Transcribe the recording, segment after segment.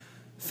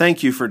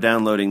Thank you for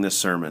downloading this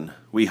sermon.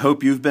 We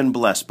hope you've been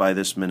blessed by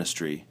this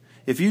ministry.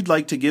 If you'd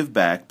like to give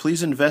back,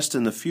 please invest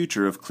in the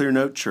future of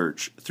Clearnote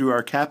Church through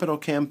our capital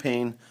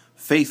campaign,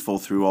 Faithful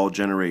Through All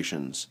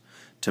Generations.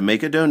 To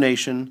make a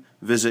donation,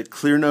 visit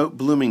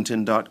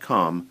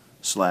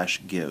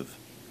clearnotebloomington.com/give.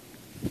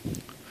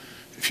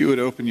 If you would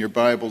open your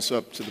Bibles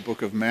up to the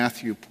book of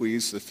Matthew,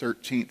 please, the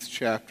 13th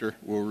chapter.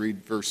 We'll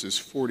read verses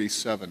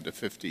 47 to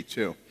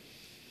 52.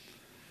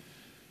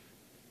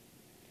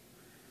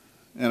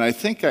 And I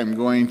think I'm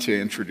going to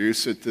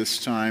introduce it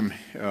this time.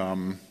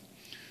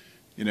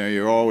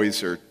 You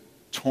always are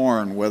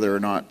torn whether or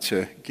not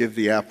to give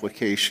the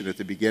application at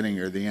the beginning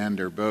or the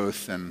end or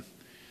both. And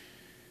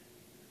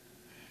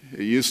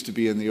it used to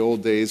be in the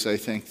old days, I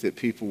think, that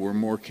people were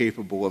more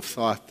capable of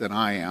thought than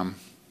I am.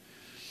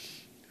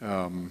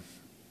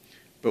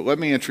 But let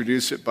me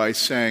introduce it by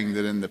saying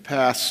that in the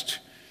past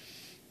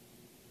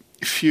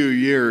few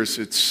years,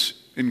 it's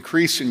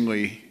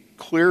increasingly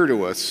clear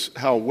to us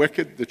how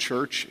wicked the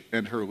church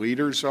and her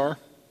leaders are.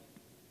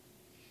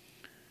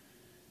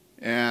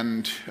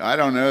 And I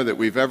don't know that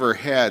we've ever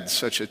had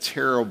such a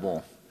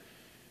terrible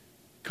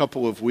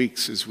couple of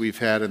weeks as we've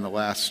had in the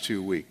last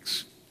 2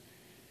 weeks.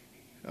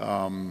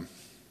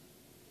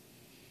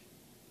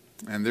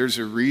 And there's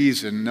a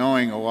reason,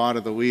 knowing a lot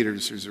of the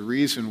leaders, there's a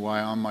reason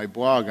why on my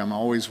blog I'm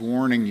always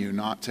warning you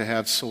not to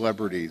have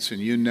celebrities. And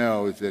you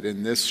know that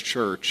in this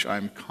church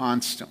I'm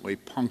constantly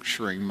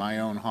puncturing my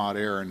own hot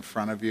air in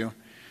front of you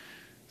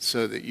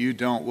so that you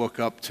don't look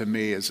up to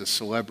me as a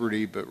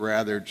celebrity, but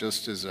rather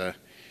just as an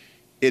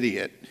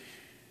idiot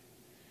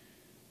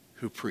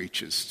who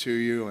preaches to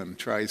you and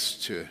tries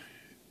to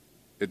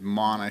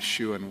admonish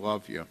you and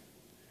love you.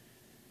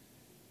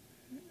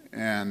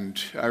 And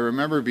I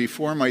remember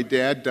before my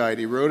dad died,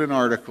 he wrote an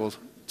article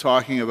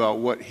talking about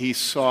what he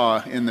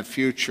saw in the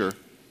future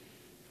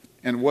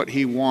and what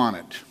he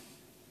wanted.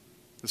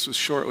 This was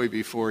shortly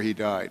before he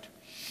died.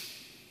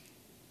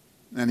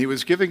 And he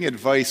was giving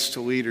advice to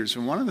leaders.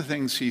 And one of the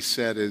things he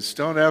said is,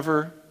 don't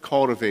ever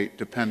cultivate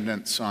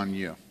dependence on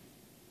you.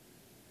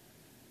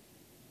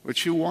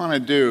 What you want to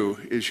do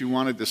is you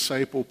want to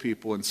disciple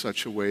people in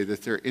such a way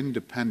that they're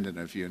independent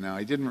of you. Now,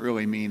 I didn't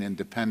really mean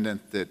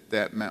independent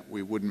that meant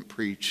we wouldn't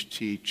preach,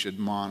 teach,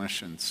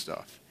 admonish, and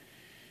stuff.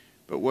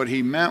 But what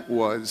he meant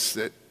was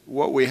that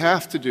what we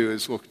have to do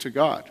is look to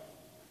God.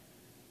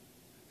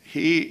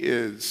 He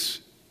is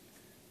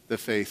the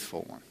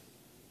faithful one.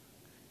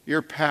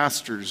 Your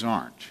pastors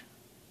aren't.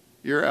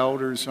 Your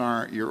elders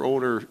aren't. Your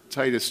older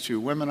Titus 2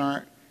 women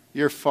aren't.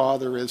 Your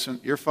father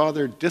isn't. Your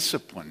father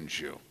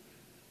disciplines you.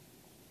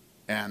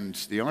 And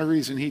the only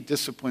reason he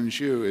disciplines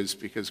you is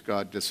because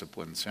God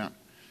disciplines him.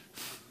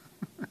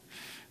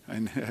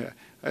 And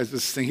I was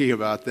just thinking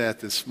about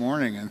that this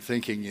morning and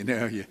thinking,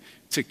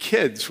 to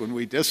kids, when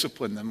we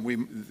discipline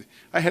them,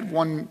 I had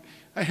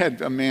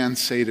a man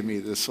say to me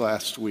this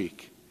last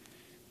week,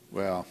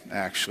 well,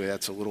 actually,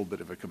 that's a little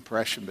bit of a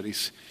compression, but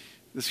this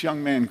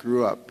young man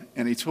grew up,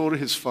 and he told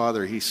his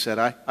father, he said,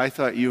 I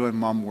thought you and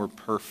Mom were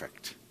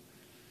perfect.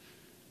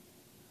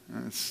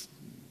 And it's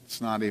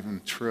not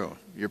even true.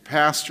 Your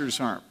pastors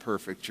aren't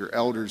perfect. Your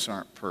elders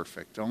aren't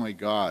perfect. Only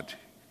God.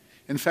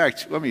 In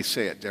fact, let me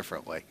say it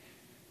differently.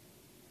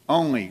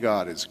 Only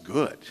God is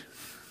good.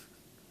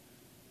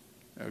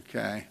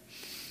 Okay?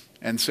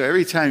 And so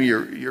every time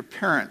your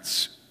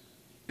parents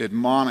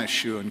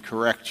admonish you and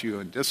correct you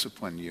and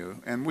discipline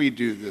you, and we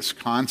do this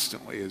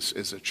constantly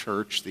as a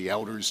church, the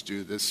elders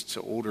do this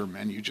to older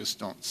men, you just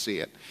don't see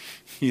it,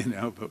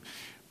 but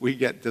we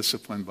get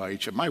disciplined by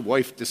each other. My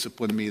wife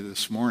disciplined me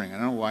this morning. I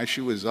don't know why she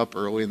was up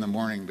early in the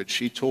morning, but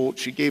she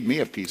gave me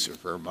a piece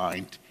of her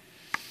mind.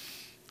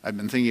 I've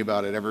been thinking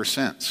about it ever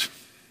since.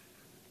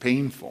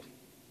 Painful.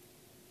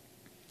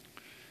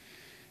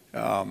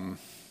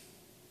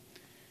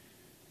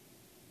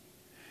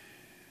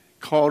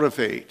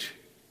 Cultivate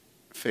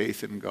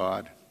faith in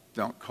God.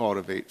 Don't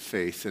cultivate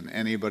faith in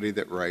anybody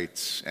that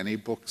writes, any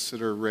books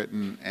that are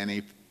written,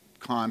 any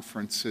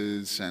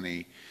conferences,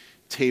 any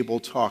table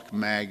talk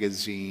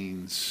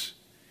magazines.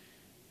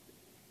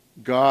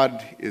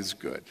 God is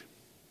good,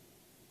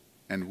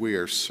 and we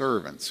are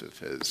servants of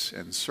his,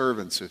 and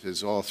servants of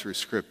his all through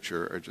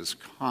Scripture are just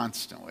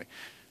constantly.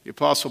 The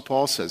Apostle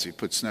Paul says he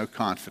puts no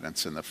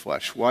confidence in the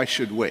flesh. Why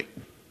should we?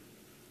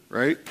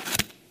 Right?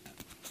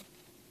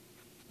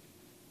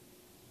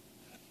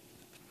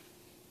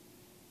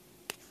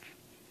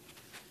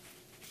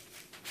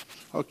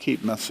 I'll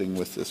keep messing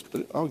with this,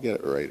 but I'll get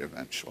it right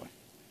eventually.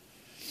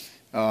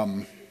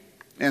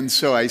 And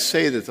so I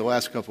say that the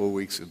last couple of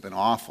weeks have been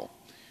awful.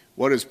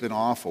 What has been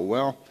awful?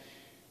 Well,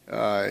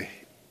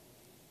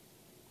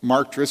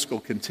 Mark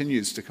Driscoll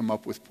continues to come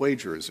up with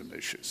plagiarism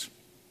issues.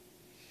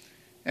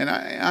 And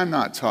I'm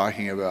not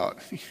talking about,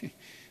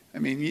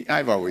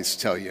 I've always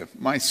tell you,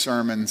 my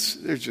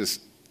sermons, they're just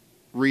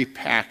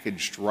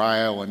repackaged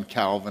Ryle and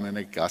Calvin and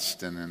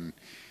Augustine, and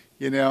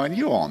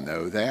you all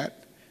know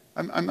that.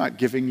 I'm not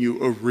giving you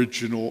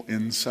original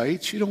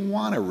insights. You don't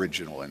want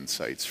original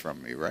insights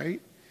from me,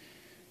 right?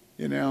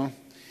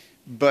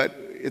 But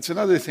it's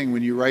another thing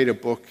when you write a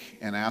book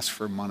and ask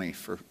for money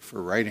for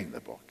writing the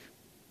book.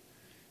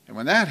 And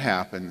when that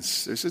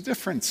happens, there's a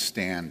different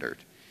standard.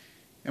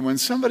 And when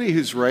somebody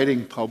who's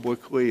writing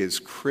publicly is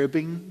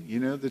cribbing, you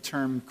know the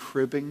term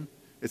cribbing?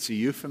 It's a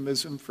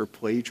euphemism for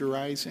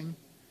plagiarizing.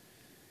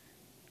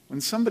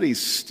 When somebody's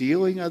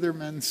stealing other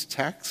men's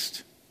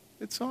text,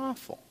 it's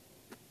awful.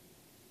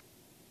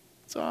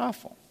 It's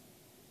awful.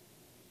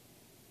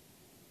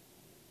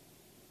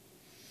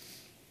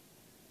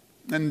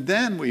 And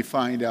then we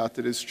find out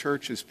that his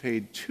church has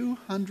paid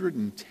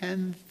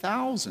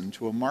 $210,000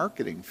 to a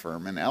marketing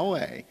firm in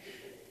L.A.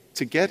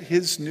 to get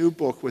his new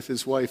book with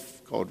his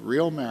wife called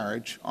Real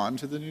Marriage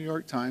onto the New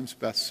York Times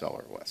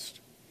bestseller list.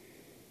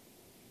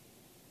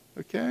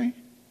 Okay?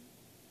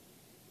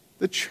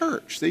 The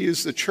church, they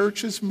used the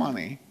church's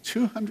money,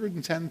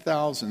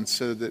 $210,000,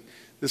 so that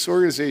this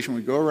organization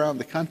would go around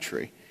the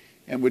country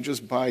and would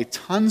just buy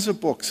tons of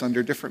books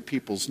under different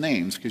people's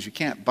names, because you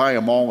can't buy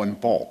them all in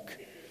bulk,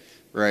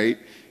 right?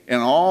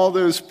 And all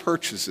those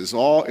purchases,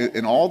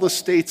 in all the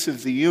states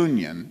of the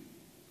Union,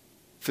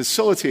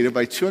 facilitated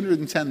by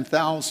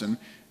 $210,000,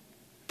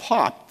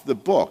 popped the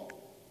book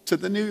to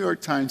the New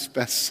York Times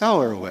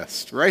bestseller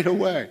list right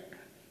away.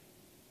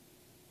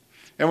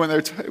 And when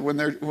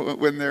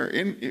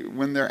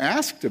they're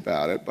asked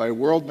about it by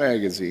World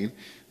Magazine,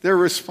 their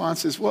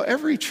response is, well,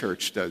 every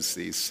church does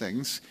these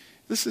things.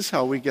 This is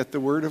how we get the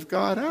word of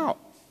God out.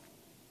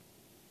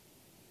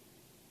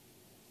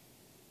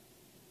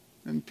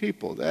 And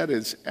people, that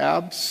is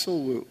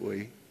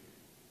absolutely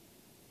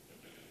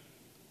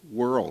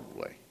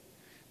worldly.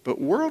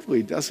 But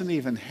worldly doesn't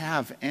even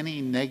have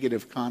any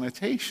negative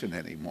connotation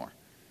anymore.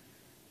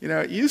 You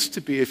know, it used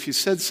to be if you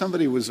said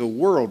somebody was a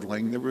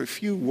worldling, there were a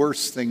few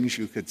worse things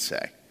you could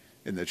say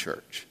in the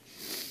church.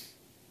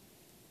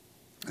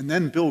 And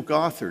then Bill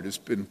Gothard has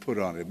been put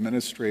on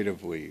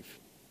administrative leave.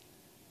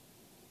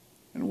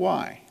 And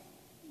why?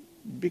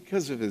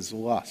 Because of his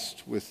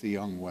lust with the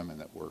young women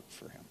that worked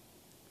for him.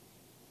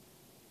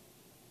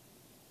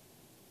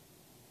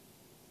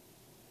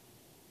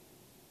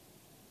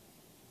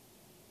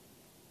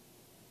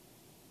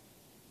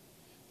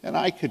 And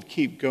I could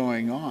keep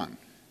going on.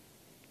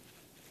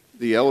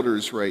 The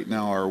elders right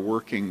now are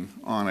working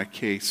on a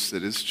case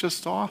that is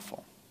just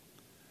awful.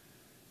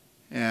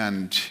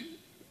 And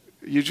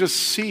you just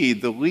see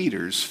the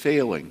leaders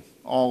failing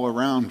all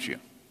around you.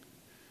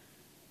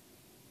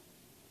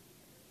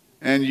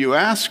 And you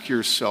ask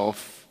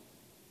yourself,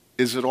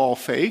 is it all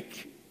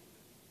fake?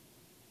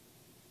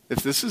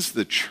 If this is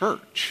the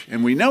church,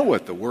 and we know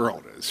what the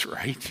world is,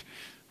 right?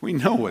 We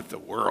know what the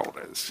world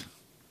is.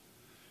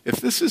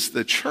 If this is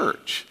the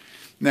church,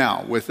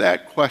 now, with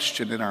that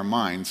question in our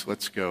minds,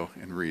 let's go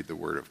and read the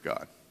Word of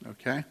God,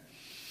 okay?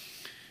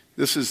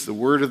 This is the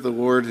word of the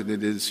Lord, and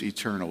it is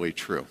eternally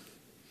true.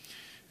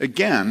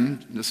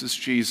 Again, this is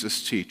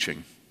Jesus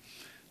teaching.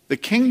 The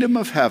kingdom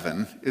of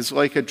heaven is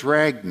like a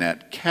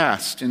dragnet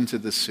cast into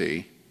the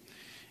sea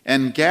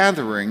and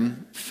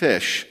gathering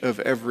fish of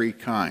every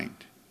kind.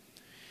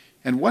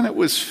 And when it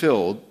was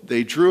filled,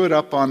 they drew it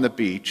up on the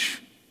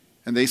beach,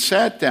 and they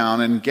sat down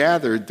and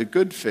gathered the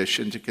good fish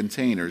into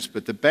containers,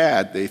 but the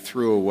bad they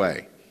threw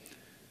away.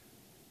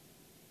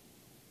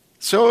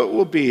 So it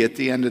will be at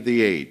the end of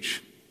the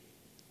age.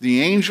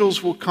 The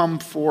angels will come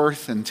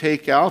forth and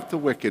take out the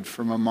wicked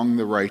from among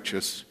the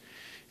righteous,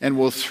 and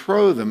will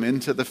throw them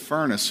into the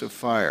furnace of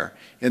fire.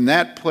 In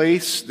that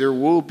place there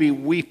will be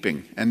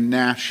weeping and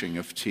gnashing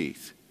of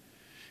teeth.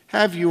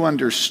 Have you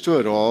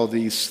understood all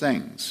these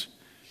things?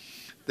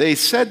 They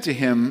said to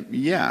him,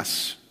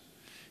 yes.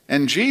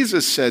 And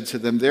Jesus said to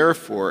them,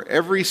 therefore,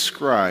 every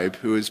scribe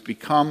who has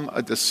become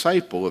a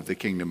disciple of the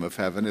kingdom of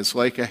heaven is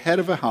like a head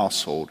of a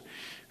household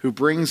who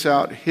brings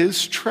out of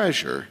his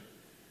treasure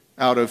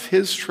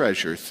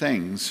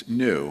things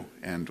new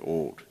and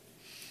old.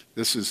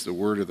 This is the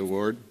word of the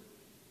Lord.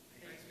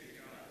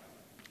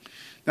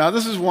 Now,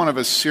 this is one of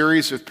a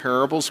series of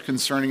parables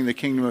concerning the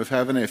kingdom of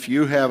heaven. If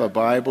you have a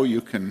Bible,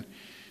 you can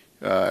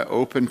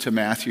open to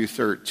Matthew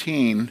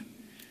 13,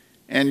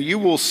 and you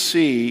will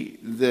see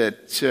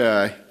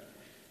that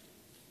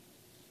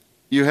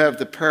you have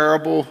the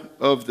parable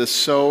of the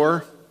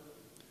sower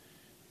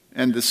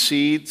and the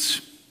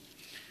seeds.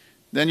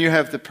 Then you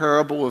have the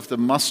parable of the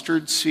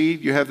mustard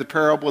seed. You have the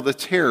parable of the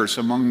tares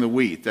among the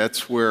wheat.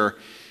 That's where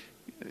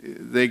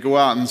they go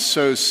out and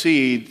sow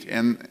seed,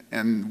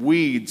 and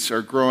weeds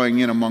are growing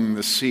in among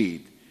the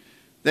seed.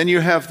 Then you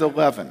have the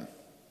leaven.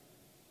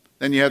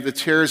 Then you have the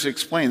tares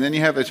explained. Then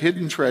you have a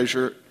hidden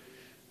treasure,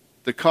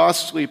 the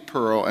costly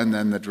pearl, and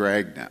then the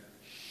dragnet.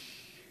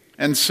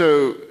 And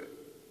so,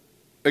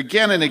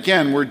 again and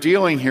again, we're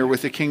dealing here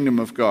with the kingdom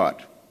of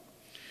God,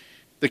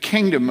 the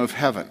kingdom of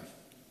heaven.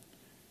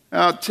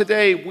 Now,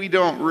 today, we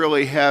don't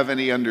really have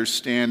any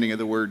understanding of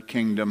the word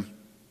kingdom.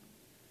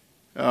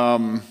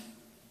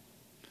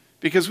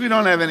 Because we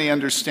don't have any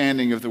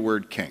understanding of the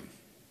word king.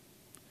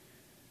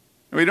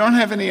 We don't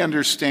have any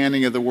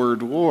understanding of the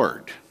word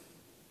Lord.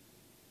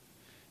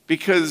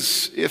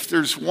 Because if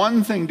there's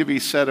one thing to be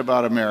said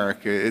about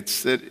America,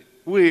 it's that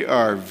we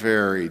are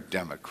very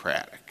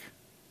democratic.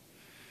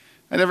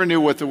 I never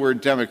knew what the word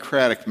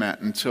democratic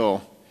meant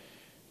until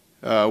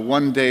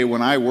one day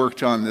when I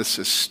worked on this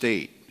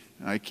estate.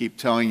 I keep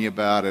telling you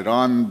about it,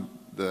 on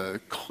the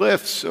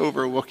cliffs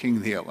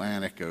overlooking the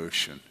Atlantic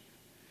Ocean,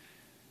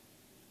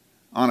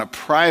 on a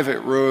private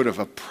road of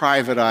a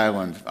private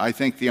island, I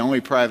think the only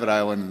private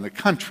island in the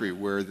country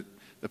where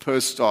the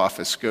post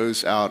office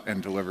goes out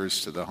and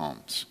delivers to the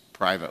homes,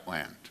 private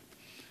land.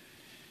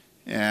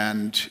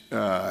 And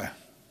the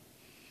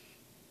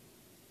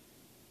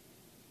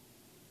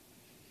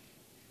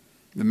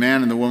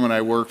man and the woman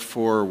I worked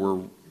for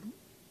were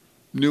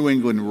New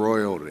England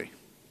royalty.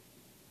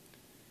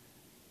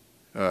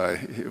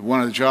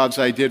 One of the jobs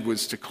I did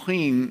was to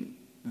clean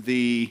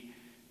the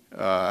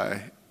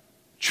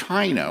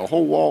china, a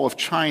whole wall of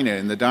china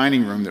in the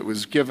dining room that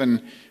was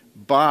given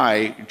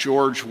by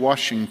George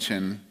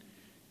Washington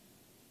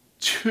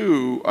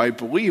to, I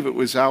believe it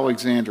was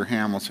Alexander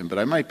Hamilton, but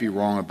I might be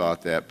wrong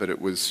about that, but it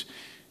was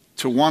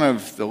to one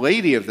of the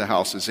lady of the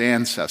house's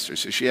ancestors.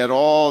 So she had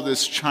all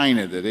this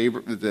china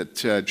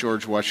that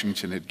George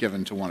Washington had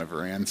given to one of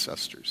her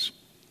ancestors.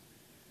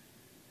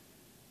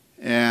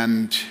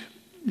 And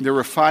there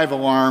were 5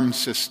 alarm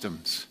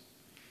systems.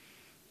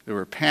 There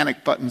were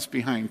panic buttons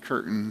behind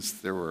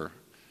curtains. There were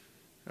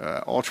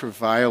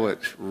ultraviolet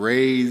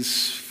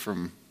rays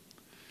from,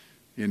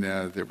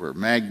 there were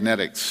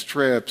magnetic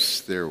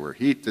strips. There were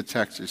heat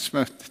detectors,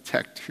 smoke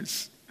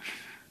detectors,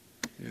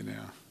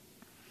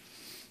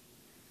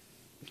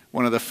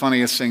 One of the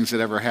funniest things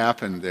that ever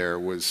happened there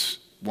was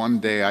one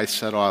day I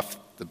set off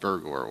the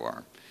burglar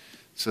alarm.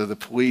 So the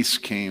police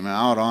came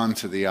out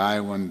onto the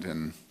island,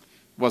 and it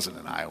wasn't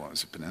an island, it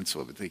was a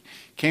peninsula, but they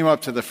came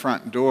up to the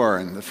front door,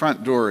 and the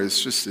front door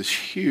is just this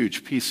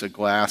huge piece of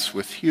glass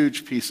with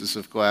huge pieces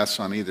of glass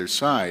on either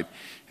side.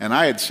 And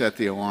I had set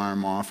the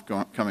alarm off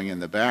coming in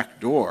the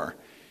back door.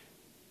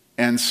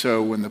 And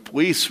so when the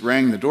police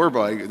rang the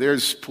doorbell,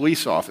 there's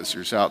police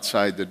officers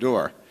outside the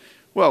door.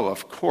 Well,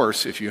 of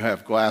course, if you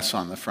have glass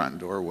on the front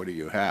door, what do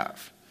you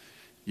have?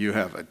 You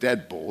have a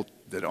deadbolt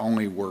that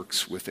only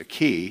works with a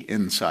key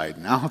inside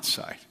and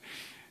outside.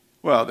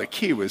 Well, the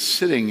key was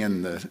sitting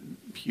in the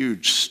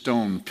huge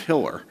stone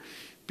pillar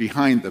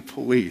behind the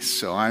police,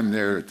 so I'm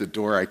there at the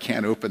door. I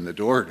can't open the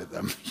door to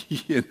them,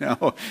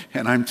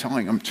 and I'm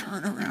telling them,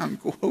 turn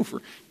around, go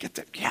over,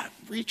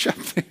 reach up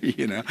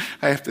there,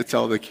 I have to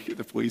tell the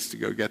police to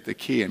go get the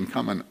key and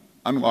come and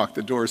unlock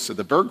the door so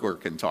the burglar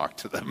can talk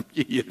to them,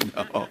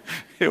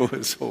 It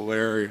was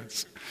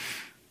hilarious.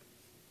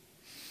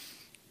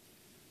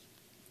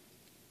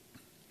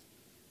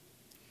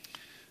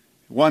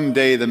 One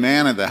day, the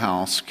man of the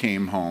house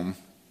came home,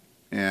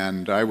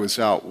 and I was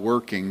out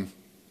working,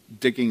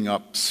 digging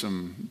up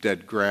some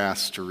dead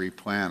grass to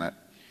replant it.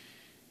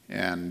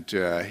 And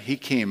he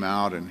came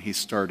out and he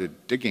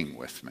started digging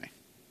with me.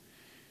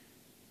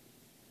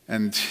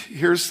 And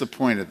here's the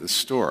point of the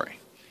story.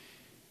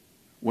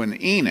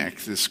 When Enoch,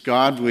 this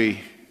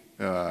godly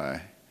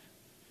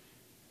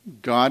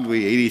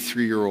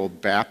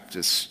 83-year-old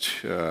Baptist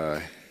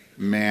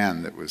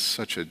man that was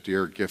such a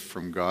dear gift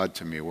from God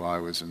to me while I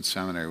was in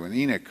seminary, when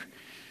Enoch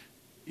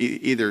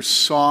either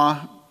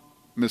saw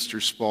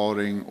Mr.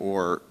 Spaulding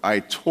or I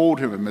told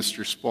him of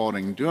Mr.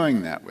 Spaulding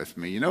doing that with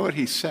me, you know what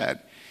he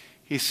said?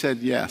 He said,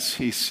 yes.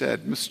 He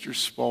said, Mr.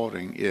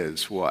 Spaulding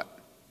is what?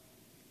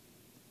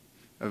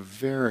 A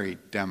very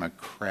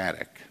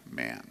democratic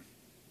man.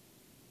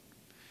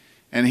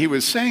 And he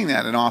was saying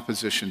that in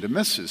opposition to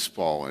Mrs.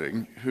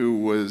 Spaulding, who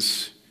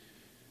was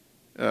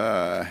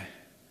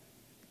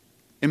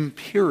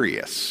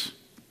imperious,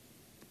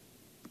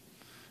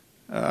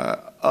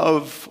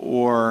 of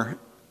or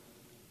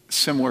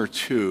similar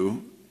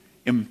to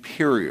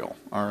imperial,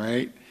 all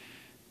right?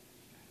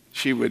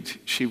 She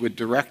would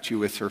direct you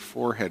with her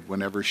forehead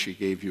whenever she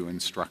gave you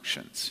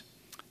instructions.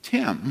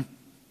 Tim,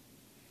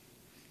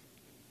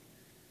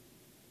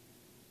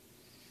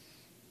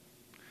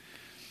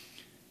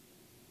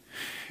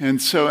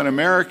 and so in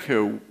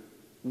America,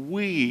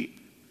 we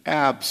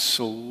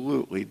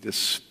absolutely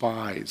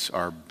despise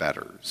our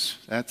betters.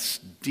 That's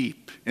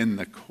deep in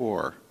the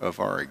core of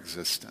our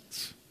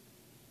existence.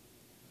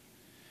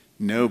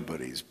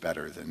 Nobody's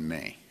better than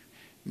me.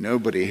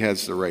 Nobody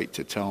has the right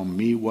to tell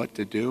me what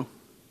to do.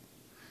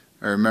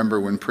 I remember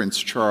when Prince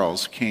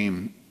Charles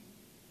came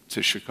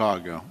to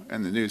Chicago,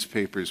 and the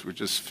newspapers were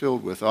just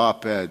filled with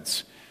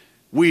op-eds.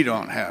 We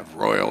don't have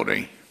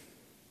royalty.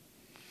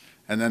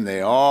 And then they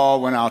all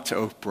went out to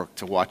Oak Brook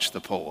to watch the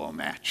polo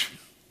match.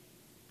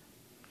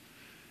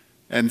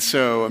 And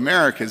so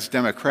America's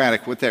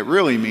democratic. What that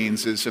really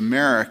means is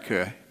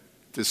America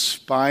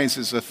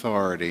despises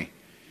authority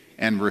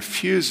and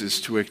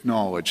refuses to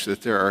acknowledge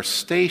that there are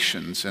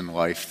stations in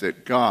life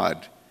that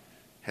God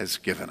has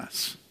given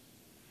us,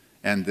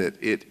 and that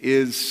it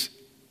is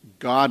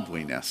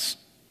godliness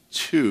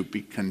to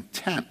be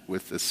content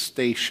with the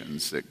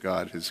stations that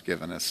God has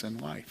given us in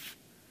life.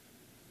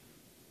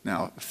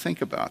 Now,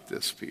 think about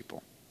this,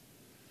 people.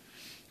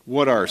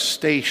 What are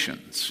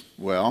stations?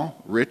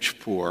 Well, rich,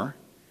 poor,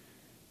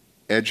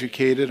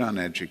 educated,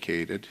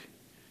 uneducated,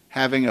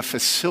 having a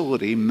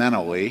facility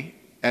mentally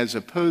as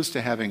opposed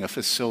to having a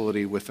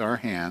facility with our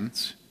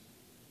hands,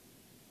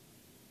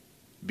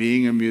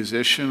 being a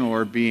musician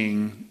or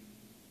being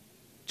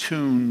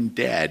tune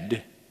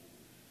dead,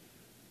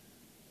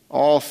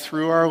 all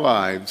through our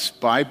lives,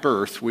 by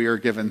birth, we are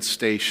given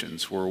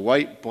stations. We're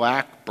white,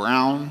 black,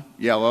 brown,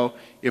 yellow.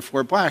 If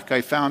we're black,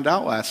 I found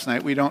out last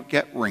night, we don't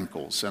get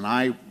wrinkles, and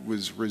I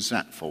was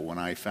resentful when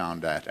I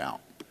found that out.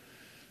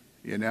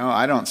 You know,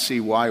 I don't see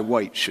why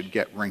white should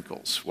get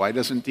wrinkles. Why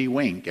doesn't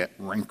Dwayne get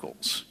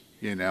wrinkles,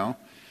 you know?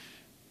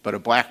 But a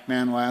black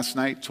man last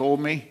night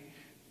told me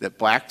that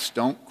blacks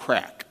don't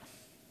crack.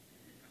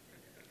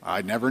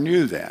 I never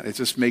knew that. It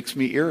just makes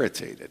me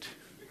irritated.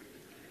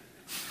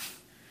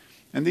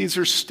 And these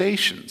are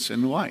stations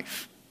in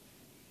life.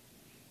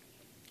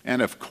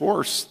 And of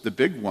course, the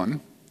big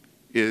one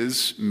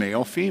is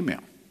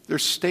male-female. They're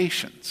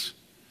stations.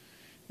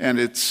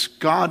 And it's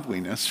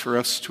godliness for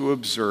us to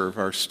observe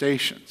our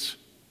stations.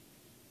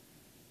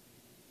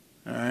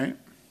 All right?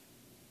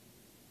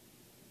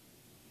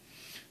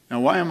 Now,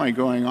 why am I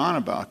going on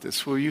about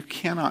this? Well, you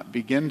cannot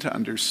begin to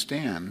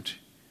understand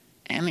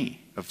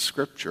any of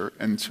Scripture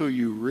until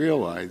you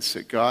realize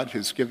that God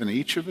has given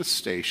each of us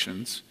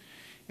stations,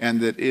 and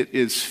that it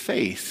is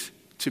faith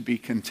to be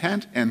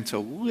content and to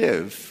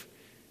live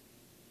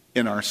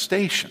in our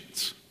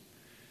stations.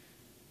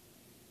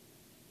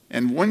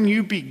 And when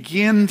you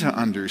begin to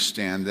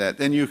understand that,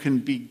 then you can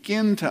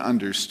begin to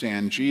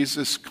understand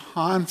Jesus'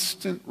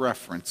 constant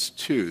reference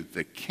to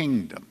the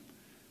kingdom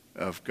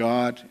of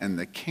God and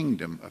the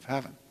kingdom of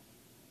heaven.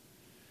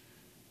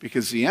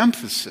 Because the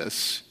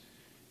emphasis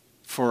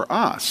for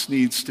us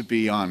needs to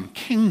be on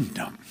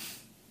kingdom.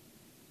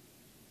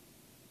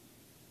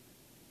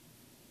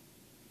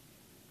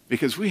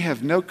 Because we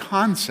have no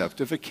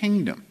concept of a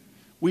kingdom.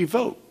 We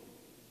vote.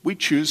 We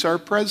choose our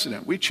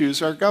president. We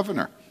choose our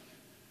governor.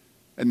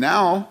 And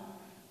now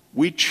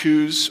we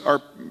choose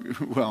our,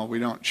 well, we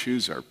don't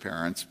choose our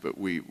parents, but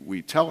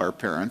we tell our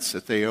parents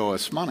that they owe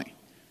us money,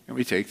 and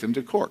we take them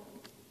to court.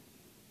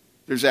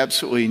 There's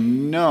absolutely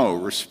no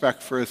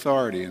respect for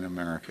authority in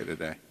America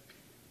today.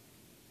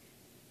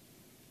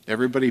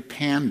 Everybody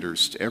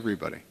panders to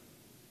everybody.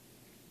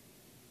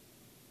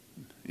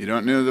 You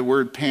don't know the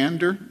word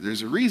pander?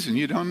 There's a reason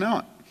you don't know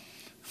it.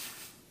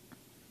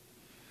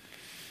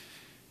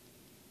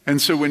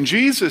 And so when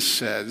Jesus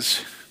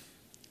says,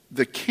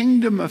 the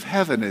kingdom of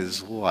heaven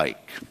is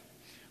like,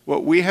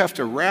 what we have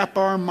to wrap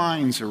our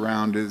minds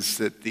around is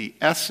that the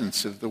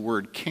essence of the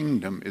word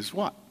kingdom is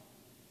what?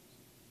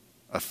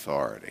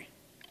 Authority.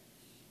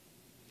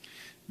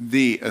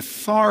 The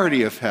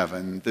authority of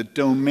heaven, the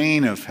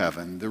domain of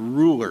heaven, the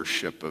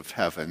rulership of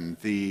heaven,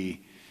 the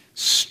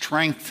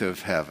strength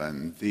of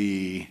heaven,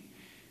 the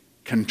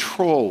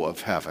control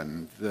of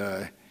heaven,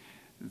 the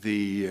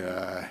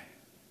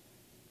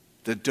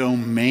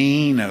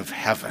domain of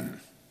heaven,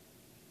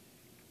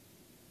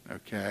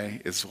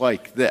 okay, is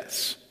like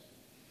this.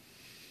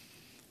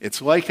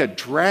 It's like a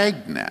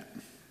dragnet.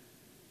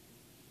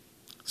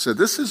 So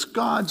this is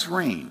God's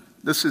reign.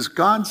 This is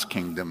God's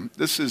kingdom.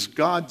 This is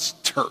God's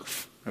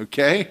turf,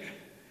 okay?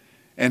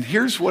 And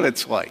here's what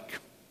it's like.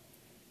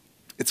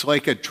 It's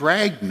like a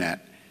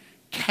dragnet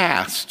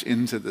cast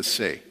into the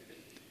sea.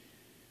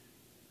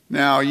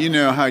 Now, you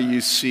know how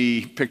you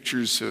see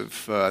pictures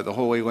of the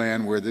Holy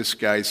Land where this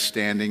guy's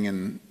standing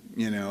in,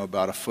 you know,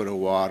 about a foot of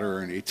water,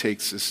 and he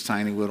takes this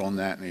tiny little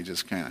net and he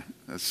just kind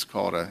of, it's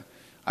called a,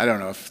 I don't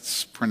know if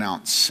it's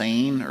pronounced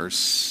seine or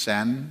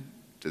seine.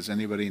 Does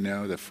anybody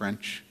know the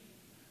French?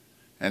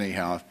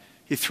 Anyhow,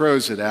 he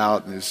throws it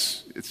out, and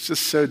it's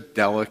just so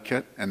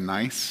delicate and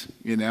nice,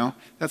 you know?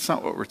 That's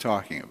not what we're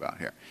talking about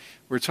here.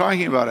 We're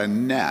talking about a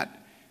net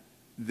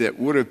that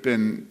would have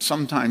been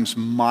sometimes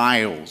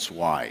miles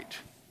wide.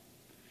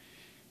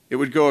 It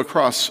would go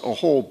across a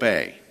whole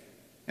bay,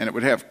 and it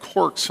would have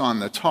corks on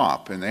the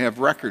top, and they have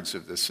records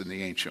of this in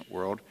the ancient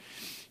world,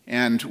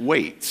 and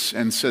weights.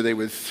 And so they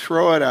would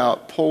throw it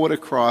out, pull it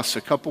across,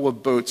 a couple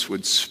of boats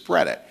would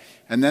spread it,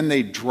 and then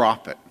they'd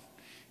drop it.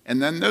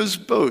 And then those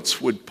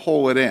boats would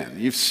pull it in.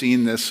 You've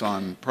seen this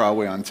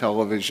probably on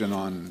television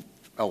on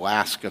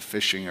Alaska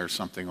fishing or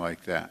something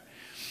like that.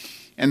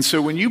 And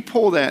so when you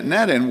pull that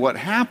net in, what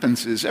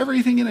happens is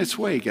everything in its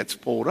way gets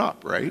pulled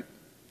up, right?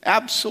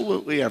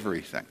 Absolutely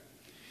everything.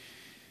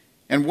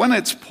 And when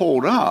it's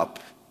pulled up,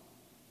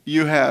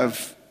 you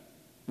have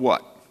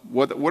what?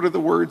 What are the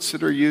words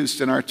that are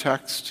used in our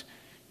text?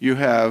 You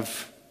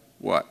have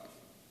what?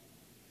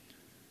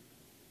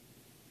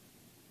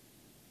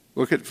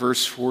 Look at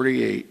verse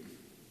 48.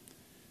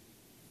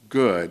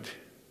 Good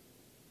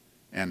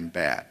and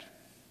bad.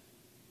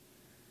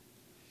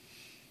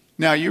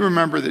 Now, you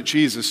remember that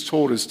Jesus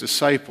told his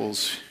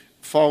disciples,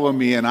 "Follow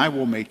me and I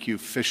will make you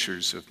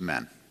fishers of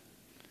men."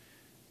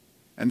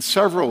 And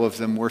several of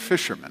them were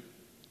fishermen.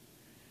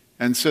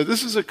 And so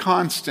this is a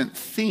constant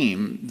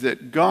theme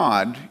that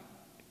God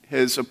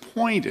has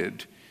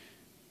appointed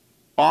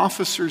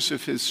officers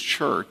of his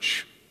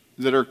church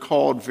that are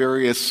called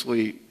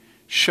variously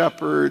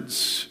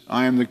shepherds.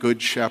 I am the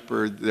good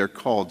shepherd. They're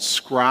called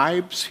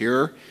scribes.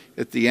 Here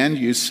at the end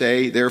you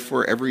say,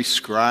 therefore every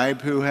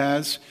scribe who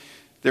has,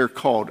 they're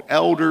called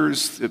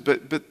elders,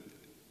 but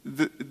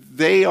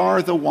they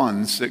are the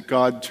ones that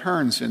God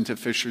turns into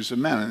fishers of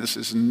men. And this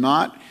is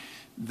not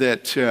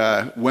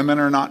that women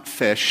are not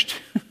fished.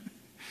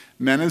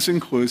 Men is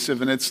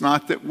inclusive, and it's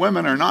not that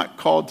women are not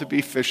called to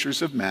be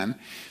fishers of men.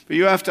 But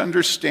you have to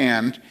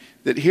understand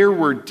that here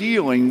we're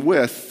dealing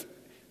with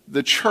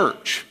the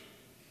church.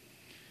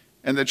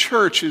 And the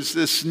church is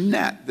this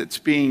net that's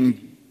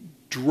being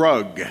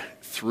dragged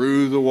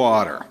through the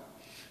water,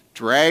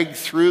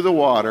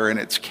 and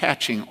it's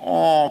catching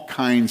all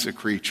kinds of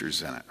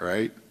creatures in it,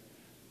 right?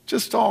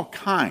 Just all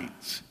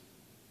kinds.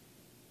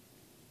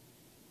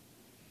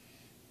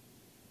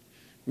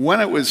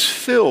 When it was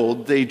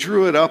filled, they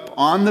drew it up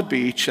on the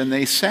beach, and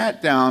they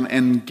sat down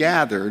and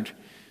gathered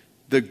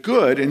the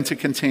good into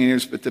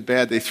containers, but the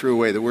bad they threw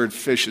away. The word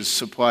fish is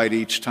supplied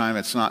each time.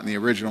 It's not in the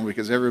original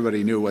because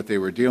everybody knew what they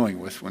were dealing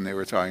with when they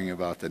were talking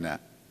about the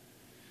net.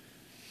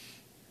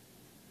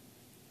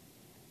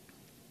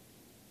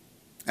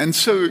 And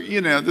so,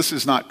 this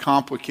is not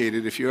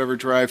complicated. If you ever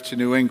drive to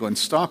New England,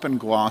 stop in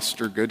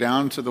Gloucester, go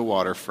down to the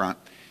waterfront.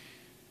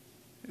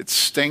 It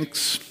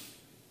stinks.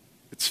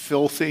 It's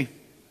filthy.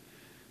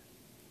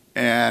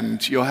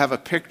 And you'll have a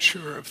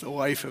picture of the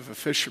life of a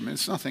fisherman.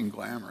 It's nothing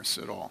glamorous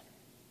at all.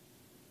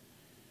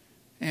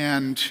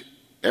 And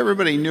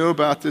everybody knew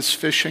about this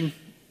fishing.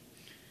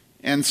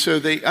 And so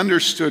they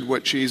understood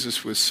what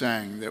Jesus was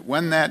saying, that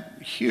when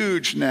that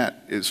huge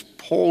net is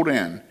pulled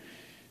in,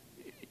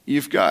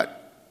 you've got,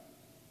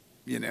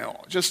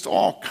 just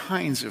all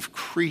kinds of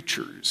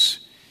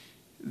creatures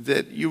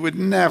that you would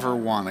never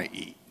want to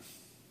eat.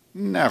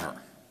 Never.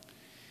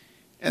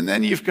 And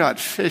then you've got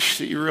fish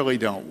that you really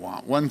don't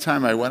want. One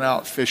time I went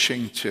out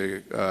fishing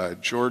to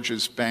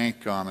George's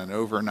Bank on an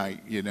overnight.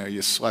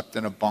 You slept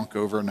in a bunk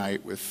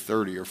overnight with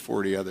 30 or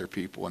 40 other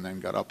people and then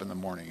got up in the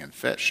morning and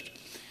fished.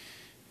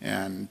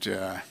 And,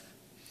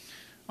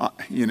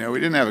 we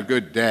didn't have a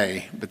good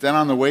day. But then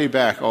on the way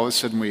back, all of a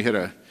sudden we hit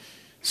a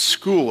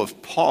school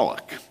of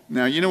pollock.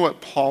 Now, you know what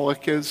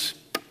pollock is?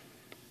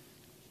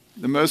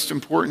 The most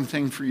important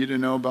thing for you to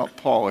know about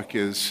pollock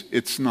is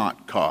it's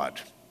not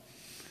cod.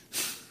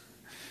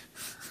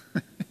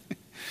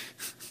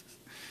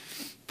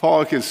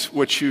 Pollock is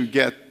what you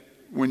get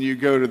when you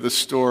go to the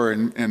store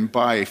and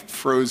buy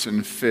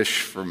frozen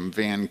fish from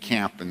Van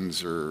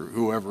Kampen's or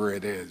whoever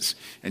it is.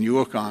 And you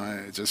look on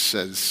it, it just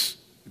says,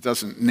 it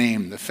doesn't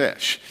name the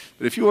fish.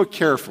 But if you look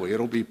carefully,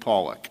 it'll be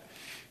pollock. It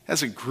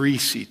has a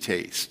greasy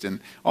taste. And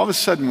all of a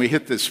sudden we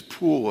hit this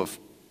pool of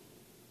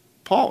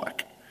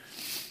pollock.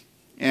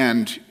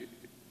 And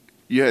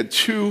you had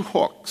two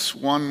hooks,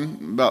 one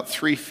about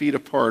 3 feet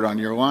apart on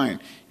your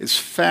line. As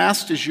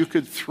fast as you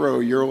could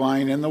throw your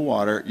line in the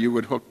water, you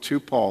would hook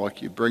 2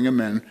 pollock. You'd bring them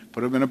in,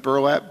 put them in a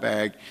burlap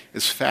bag.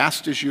 As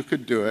fast as you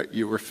could do it,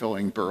 you were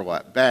filling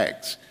burlap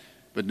bags.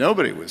 But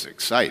nobody was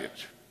excited.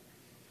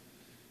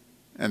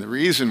 And the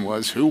reason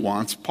was, who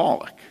wants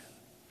pollock?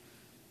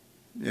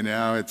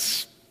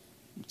 It's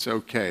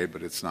okay,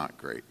 but it's not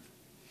great.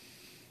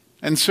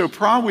 And so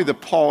probably the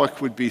pollock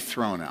would be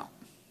thrown out.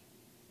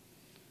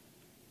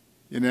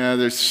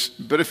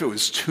 But if it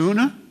was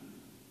tuna,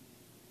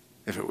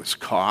 if it was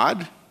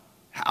cod,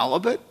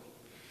 halibut,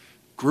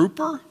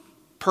 grouper,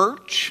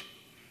 perch,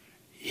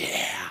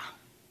 yeah.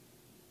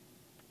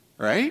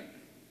 Right?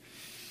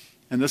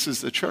 And this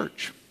is the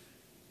church.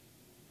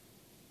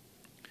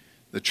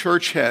 The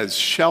church has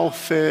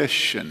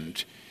shellfish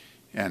and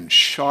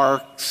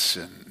sharks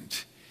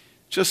and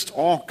just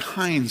all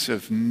kinds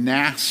of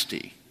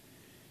nasty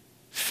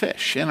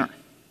fish in her.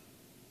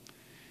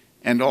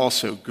 And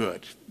also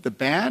good. The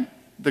bad,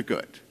 the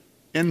good,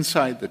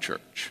 inside the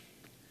church.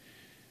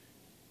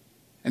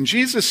 And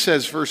Jesus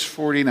says, verse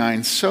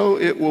 49, so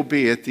it will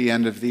be at the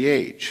end of the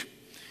age.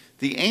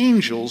 The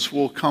angels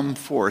will come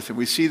forth. And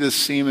we see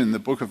this theme in the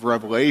book of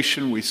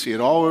Revelation. We see it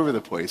all over the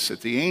place,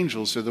 that the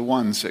angels are the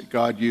ones that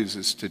God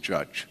uses to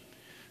judge,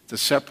 to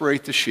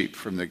separate the sheep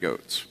from the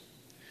goats.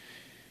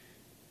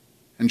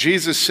 And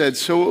Jesus said,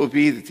 so it will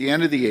be at the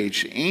end of the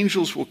age, the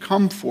angels will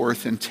come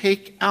forth and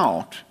take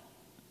out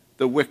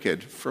the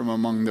wicked from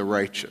among the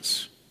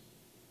righteous.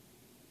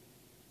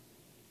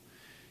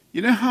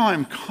 You know how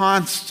I'm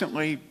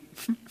constantly,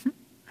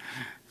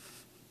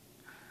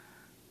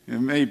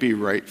 it may be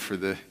right for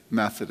the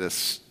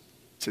Methodists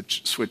to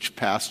switch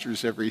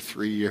pastors every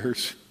 3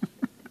 years,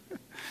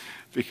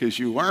 because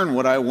you learn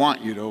what I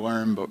want you to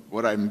learn, but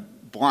what I'm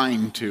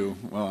blind to,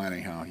 well,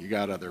 anyhow, you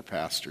got other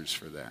pastors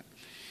for that.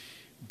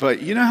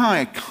 But you know how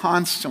I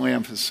constantly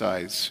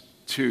emphasize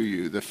to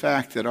you the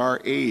fact that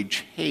our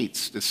age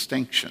hates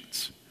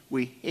distinctions.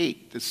 We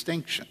hate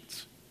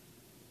distinctions.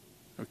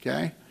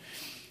 Okay?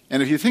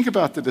 And if you think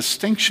about the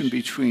distinction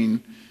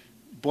between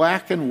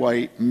black and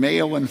white,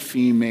 male and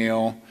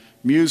female,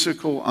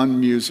 musical,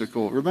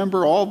 unmusical,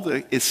 remember all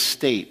the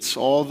estates,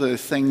 all the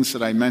things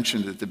that I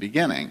mentioned at the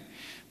beginning,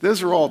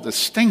 those are all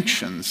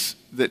distinctions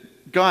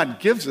that God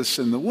gives us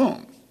in the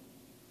womb,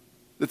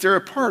 that they're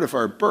a part of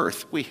our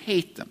birth. We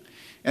hate them.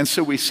 And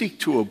so we seek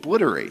to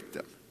obliterate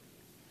them.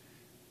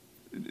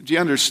 Do you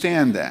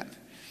understand that?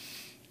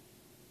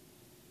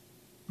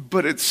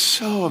 But it's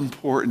so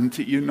important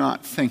that you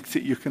not think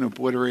that you can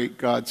obliterate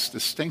God's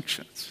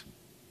distinctions.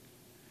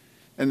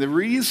 And the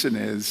reason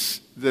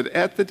is that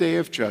at the day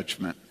of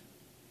judgment,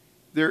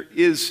 there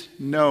is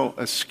no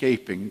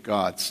escaping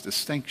God's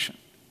distinction.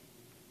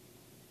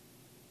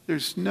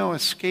 There's no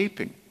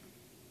escaping.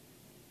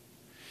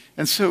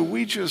 And so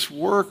we just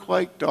work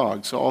like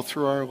dogs all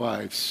through our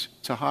lives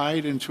to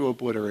hide and to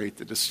obliterate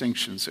the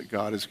distinctions that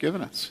God has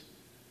given us.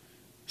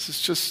 This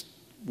is just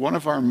one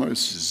of our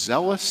most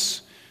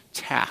zealous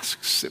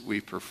tasks that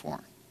we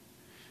perform.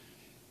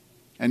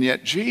 And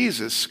yet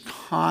Jesus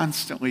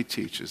constantly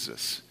teaches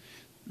us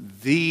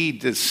the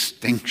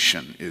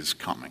distinction is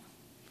coming.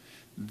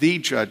 The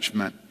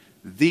judgment,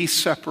 the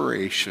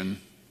separation,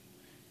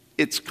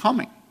 it's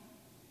coming.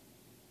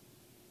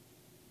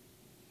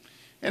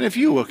 And if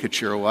you look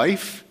at your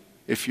life,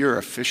 if you're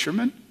a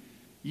fisherman,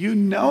 you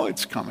know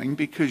it's coming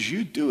because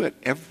you do it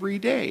every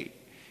day.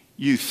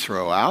 You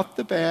throw out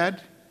the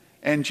bad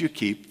and you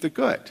keep the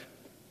good.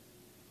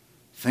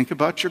 Think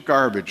about your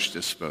garbage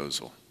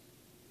disposal.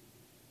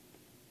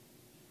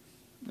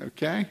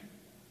 Okay?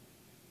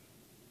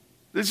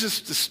 There's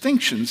just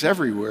distinctions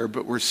everywhere,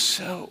 but we're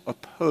so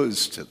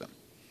opposed to them.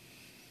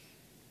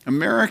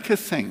 America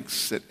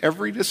thinks that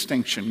every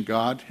distinction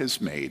God has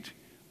made,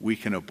 we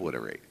can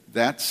obliterate.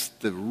 That's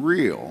the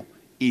real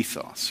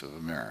ethos of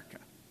America.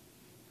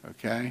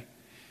 Okay?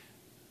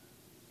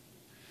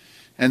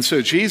 And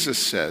so Jesus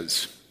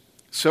says,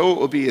 so it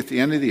will be at the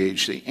end of the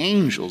age, the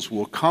angels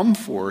will come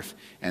forth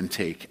and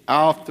take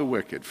out the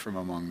wicked from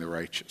among the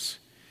righteous.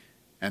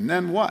 And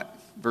then what?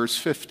 Verse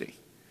 50.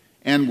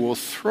 And will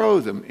throw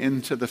them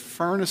into the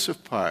furnace of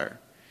fire.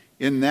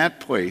 In that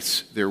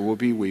place there will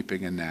be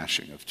weeping and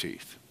gnashing of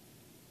teeth.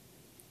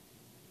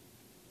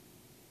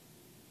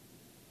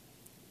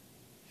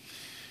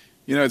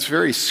 You know, it's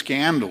very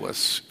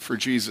scandalous for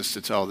Jesus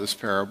to tell this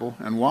parable.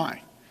 And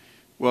why?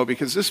 Well,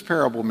 because this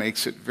parable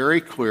makes it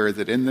very clear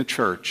that in the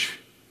church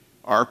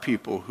are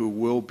people who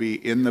will be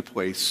in the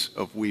place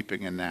of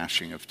weeping and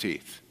gnashing of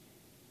teeth.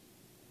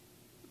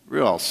 We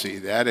all see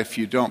that. If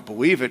you don't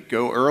believe it,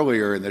 go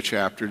earlier in the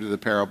chapter to the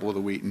parable of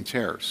the wheat and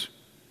tares.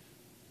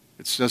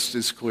 It's just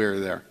as clear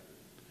there.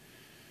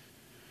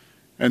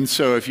 And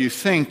so if you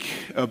think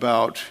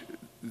about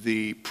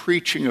the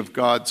preaching of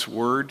God's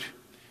word,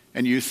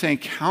 and you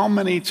think, how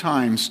many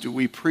times do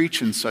we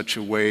preach in such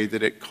a way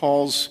that it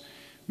calls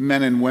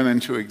men and women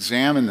to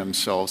examine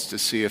themselves to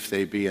see if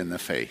they be in the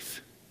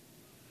faith?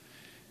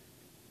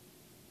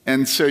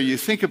 And so you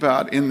think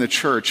about in the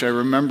church, I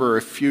remember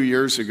a few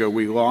years ago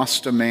we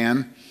lost a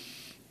man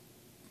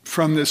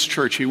from this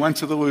church. He went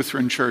to the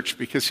Lutheran church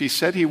because he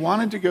said he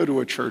wanted to go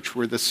to a church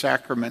where the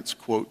sacraments,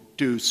 quote,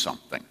 do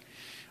something.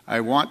 I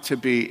want to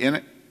be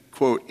in,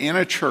 quote, in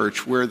a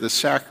church where the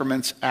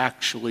sacraments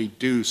actually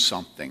do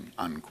something,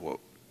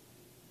 unquote.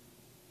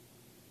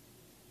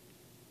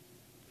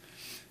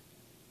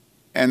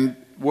 And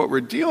what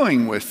we're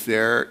dealing with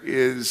there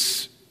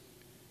is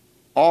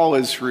all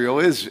Israel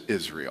is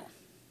Israel.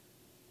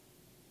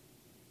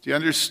 Do you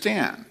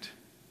understand?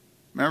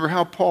 Remember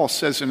how Paul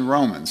says in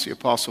Romans, the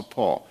Apostle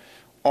Paul,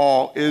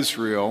 all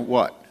Israel,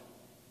 what?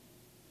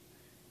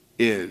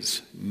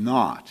 Is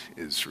not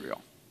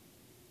Israel.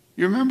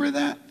 You remember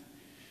that?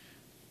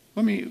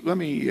 Let me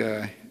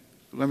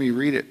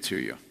read it to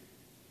you.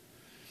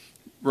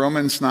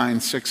 Romans 9,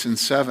 6 and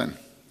 7.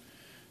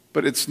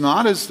 But it's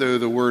not as though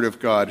the word of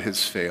God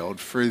has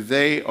failed, for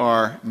they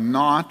are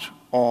not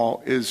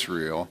all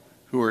Israel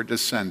who are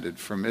descended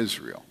from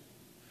Israel.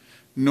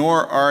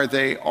 Nor are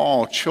they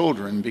all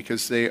children,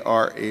 because they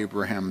are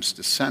Abraham's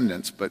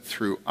descendants, but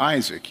through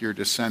Isaac your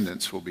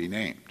descendants will be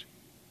named.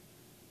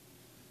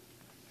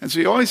 And so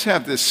you always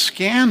have this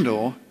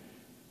scandal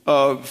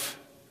of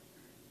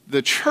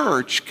the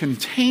church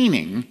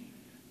containing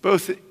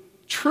both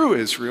true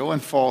Israel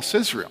and false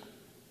Israel.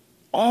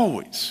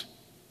 Always.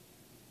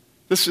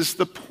 This is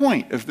the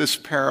point of this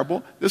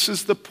parable. This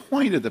is the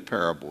point of the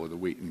parable of the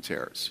wheat and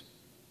tares.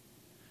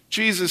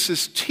 Jesus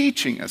is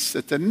teaching us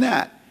that the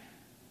net,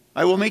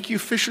 I will make you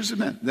fishers of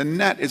men. The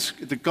net is,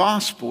 the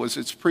gospel as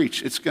it's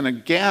preached, it's going to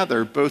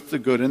gather both the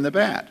good and the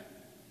bad.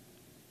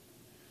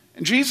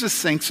 And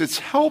Jesus thinks it's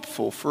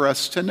helpful for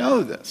us to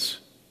know this.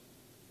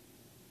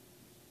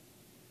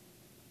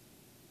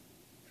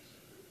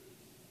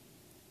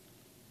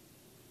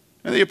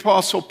 And the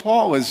Apostle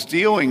Paul is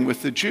dealing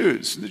with the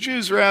Jews. The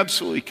Jews are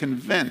absolutely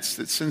convinced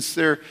that since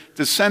they're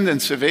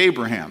descendants of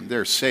Abraham,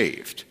 they're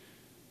saved.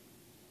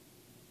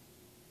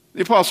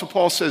 The Apostle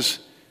Paul says,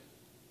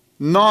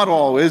 not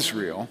all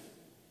Israel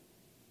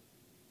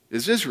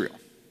is Israel.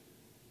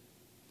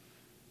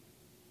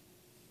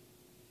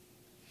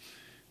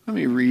 Let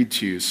me read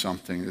to you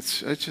something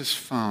that I just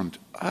found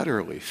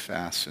utterly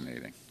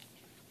fascinating.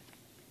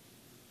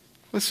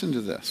 Listen to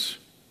this.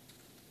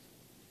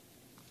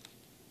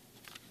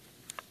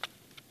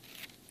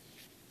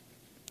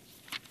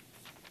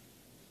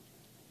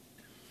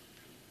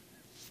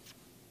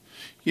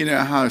 You know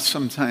how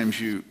sometimes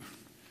you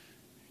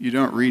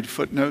don't read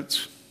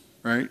footnotes,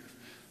 right?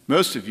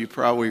 Most of you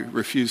probably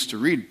refuse to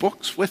read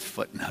books with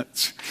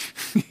footnotes,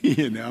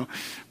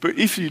 But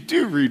if you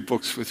do read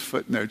books with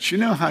footnotes, you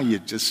know how you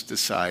just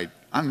decide,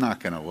 I'm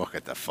not going to look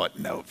at the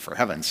footnote. For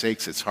heaven's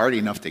sakes, it's hard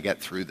enough to get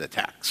through the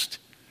text,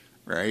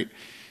 right?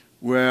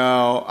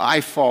 Well,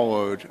 I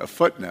followed a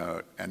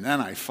footnote, and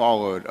then I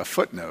followed a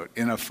footnote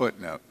in a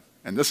footnote.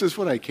 And this is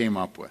what I came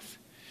up with.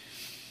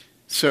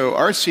 So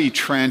R.C.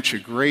 Trench, a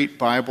great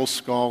Bible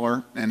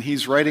scholar, and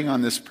he's writing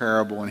on this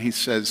parable, and he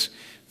says,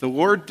 the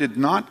Lord did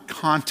not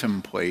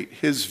contemplate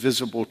his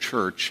visible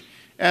church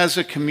as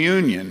a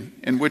communion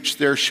in which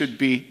there should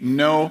be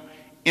no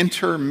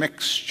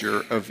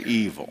intermixture of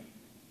evil.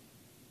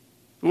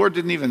 The Lord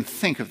didn't even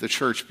think of the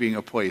church being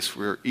a place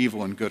where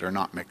evil and good are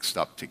not mixed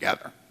up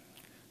together.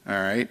 All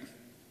right?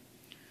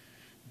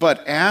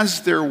 But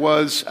as there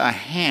was a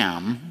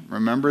Ham,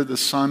 remember the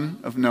son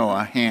of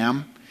Noah,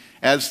 Ham?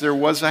 As there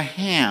was a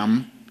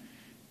Ham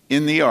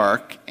in the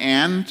ark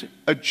and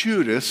a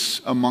Judas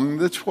among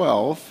the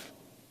 12,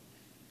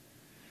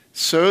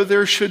 so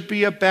there should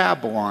be a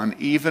Babylon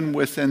even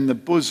within the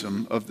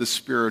bosom of the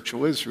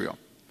spiritual Israel.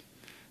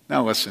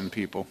 Now listen,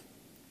 people.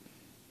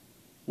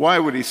 Why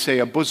would he say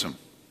a bosom?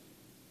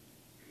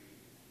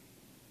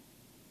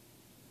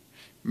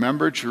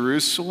 Remember,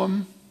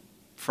 Jerusalem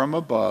from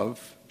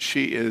above,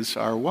 she is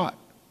our what?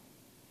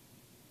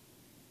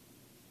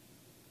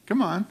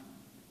 Come on.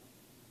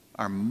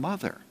 Our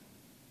mother.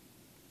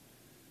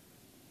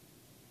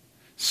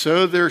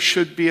 So there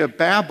should be a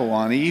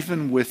Babylon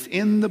even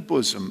within the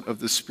bosom of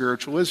the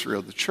spiritual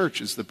Israel. The church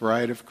is the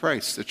bride of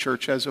Christ. The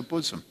church has a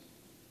bosom.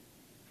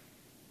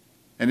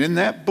 And in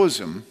that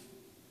bosom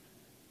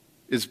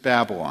is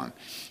Babylon.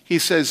 He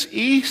says,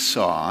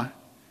 Esau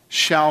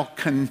shall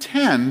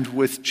contend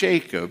with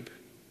Jacob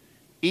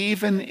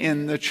even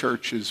in the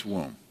church's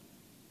womb.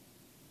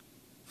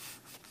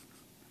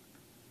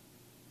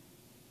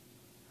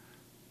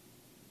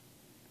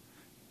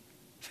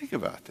 Think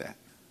about that.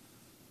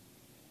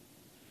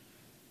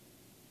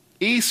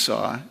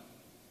 Esau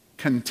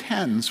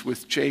contends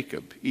with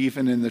Jacob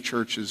even in the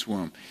church's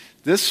womb.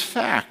 This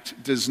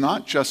fact does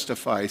not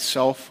justify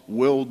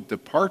self-willed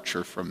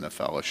departure from the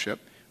fellowship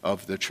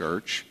of the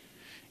church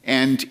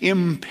and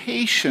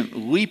impatient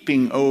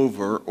leaping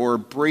over or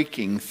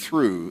breaking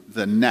through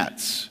the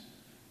nets,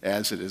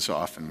 as it is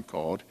often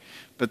called,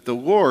 but the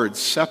Lord's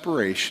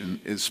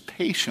separation is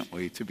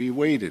patiently to be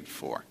waited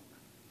for.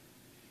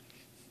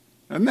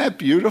 Isn't that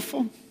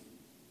beautiful?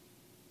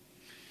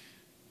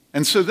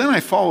 And so then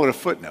I followed a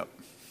footnote.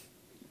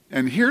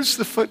 And here's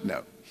the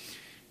footnote.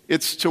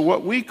 It's to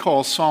what we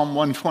call Psalm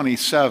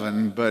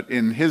 127, but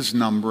in his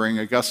numbering,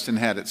 Augustine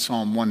had it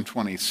Psalm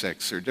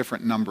 126. There are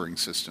different numbering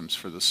systems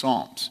for the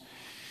Psalms.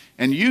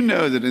 And you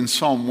know that in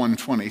Psalm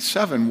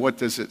 127, what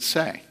does it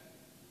say?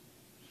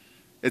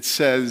 It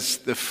says,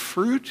 the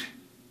fruit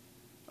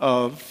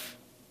of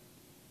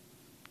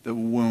the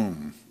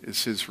womb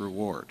is his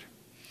reward.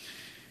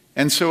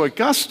 And so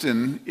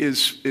Augustine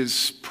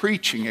is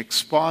preaching,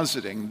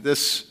 expositing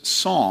this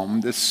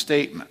psalm, this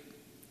statement.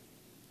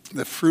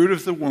 The fruit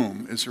of the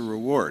womb is a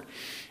reward.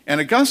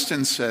 And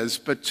Augustine says,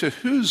 but to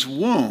whose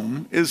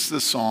womb is the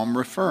psalm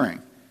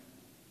referring?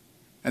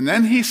 And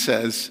then he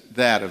says,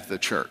 that of the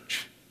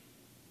church.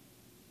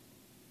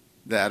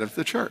 That of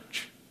the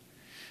church.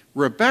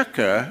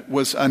 Rebekah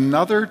was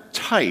another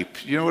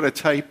type. You know what a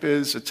type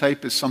is? A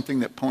type is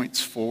something that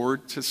points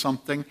forward to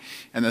something.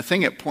 And the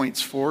thing it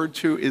points forward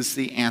to is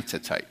the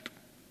antitype.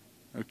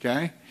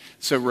 Okay?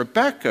 So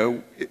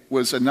Rebekah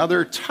was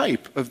another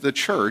type of the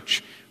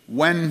church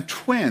when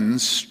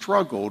twins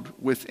struggled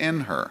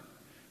within her,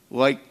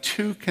 like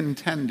two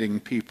contending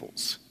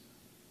peoples.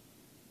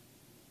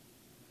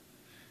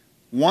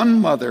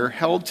 One mother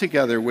held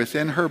together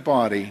within her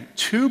body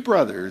two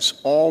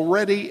brothers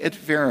already at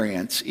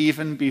variance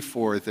even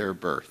before their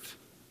birth.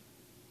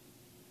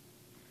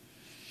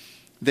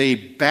 They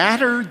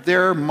battered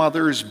their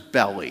mother's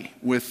belly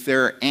with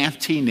their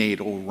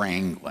antenatal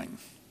wrangling.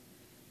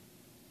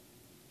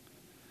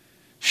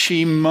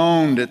 She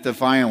moaned at the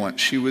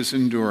violence she was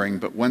enduring,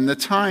 but when the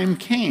time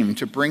came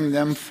to bring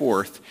them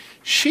forth,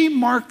 she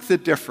marked the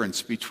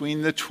difference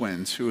between the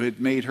twins who had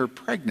made her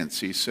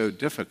pregnancy so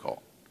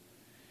difficult.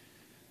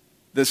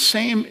 The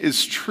same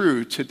is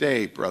true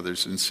today,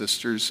 brothers and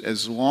sisters,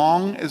 as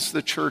long as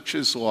the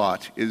church's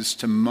lot is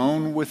to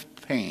moan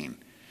with pain,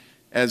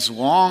 as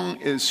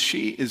long as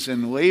she is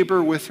in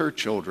labor with her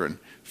children,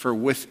 for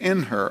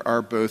within her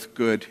are both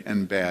good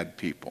and bad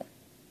people.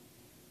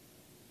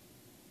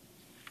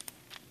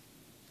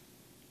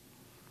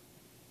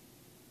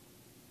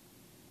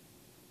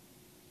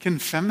 Can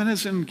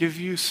feminism give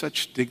you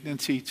such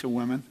dignity to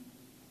women?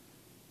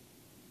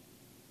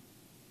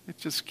 It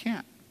just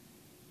can't.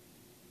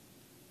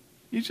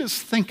 You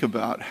just think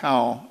about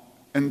how,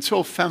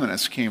 until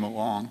feminists came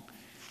along,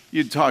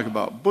 you'd talk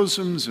about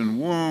bosoms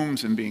and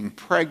wombs and being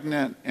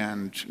pregnant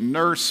and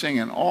nursing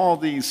and all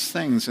these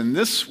things. And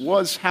this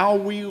was how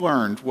we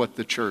learned what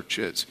the church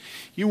is.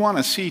 You want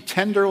to see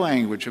tender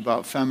language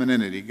about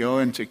femininity, go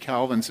into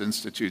Calvin's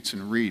Institutes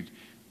and read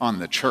on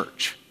the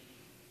church.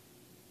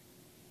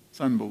 It's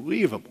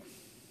unbelievable.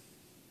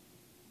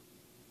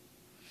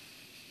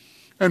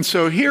 And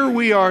so here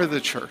we are, the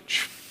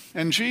church.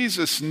 And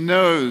Jesus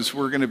knows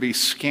we're going to be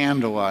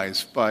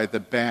scandalized by the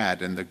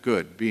bad and the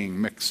good being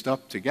mixed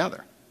up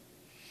together.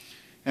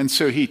 And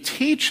so he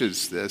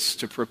teaches this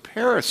to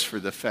prepare us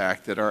for the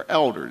fact that our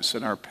elders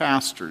and our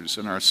pastors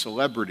and our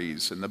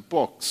celebrities and the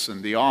books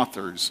and the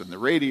authors and the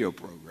radio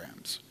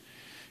programs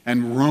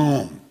and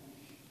Rome,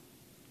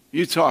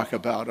 you talk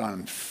about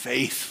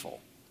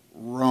unfaithful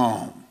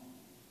Rome.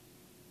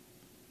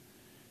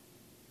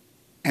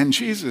 And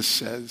Jesus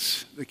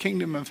says the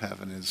kingdom of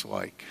heaven is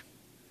like,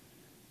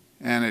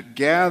 and it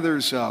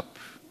gathers up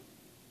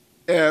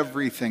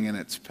everything in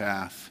its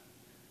path,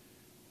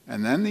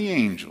 and then the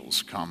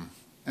angels come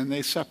and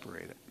they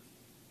separate it.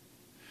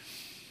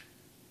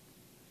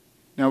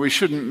 Now, we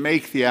shouldn't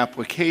make the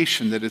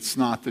application that it's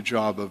not the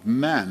job of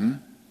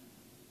men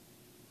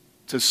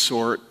to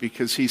sort,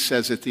 because he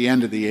says at the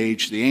end of the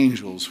age the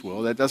angels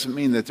will. That doesn't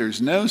mean that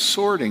there's no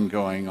sorting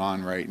going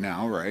on right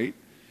now, right?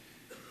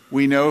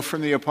 We know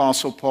from the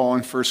Apostle Paul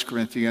in 1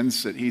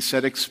 Corinthians that he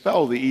said,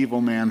 expel the evil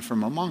man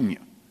from among you.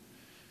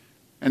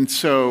 And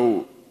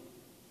so,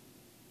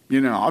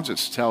 I'll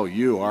just tell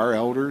you, our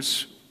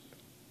elders,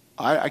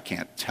 I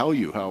can't tell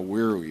you how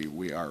weary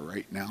we are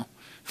right now.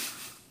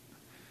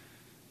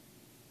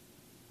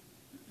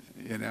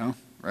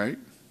 Right?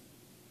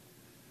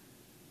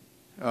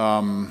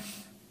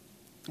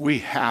 We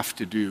have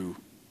to do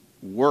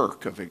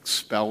work of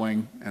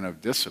expelling and of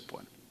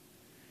discipline.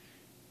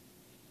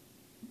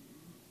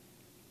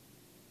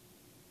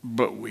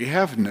 But we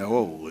have no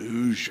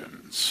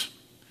illusions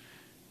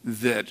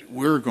that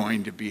we're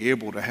going to be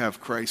able to have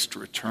Christ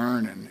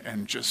return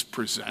and just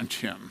present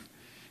him.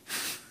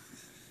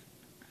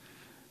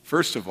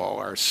 First of all,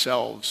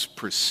 ourselves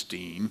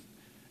pristine,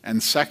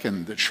 and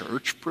second, the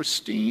church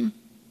pristine.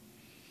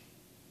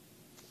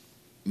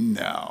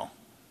 No.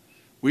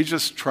 We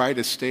just try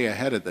to stay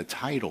ahead of the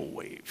tidal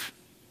wave.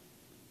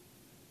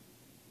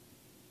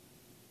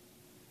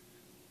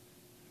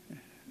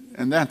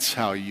 And that's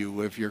how you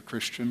live your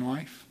Christian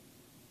life.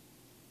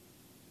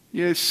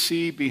 You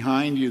see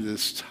behind you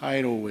this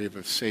tidal wave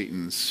of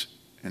Satan's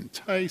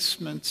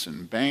enticements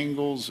and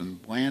bangles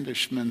and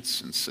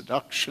blandishments and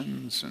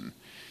seductions and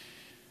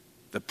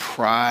the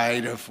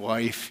pride of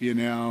life,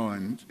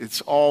 and it's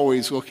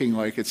always looking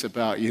like it's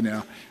about,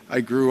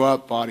 I grew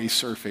up body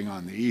surfing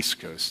on the East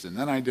Coast, and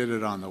then I did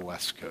it on the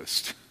West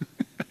Coast.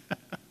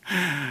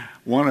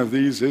 One of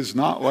these is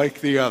not like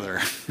the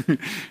other.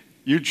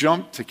 You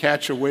jump to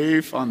catch a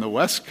wave on the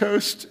West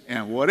Coast,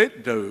 and what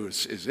it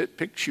does is it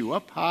picks you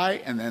up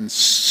high and then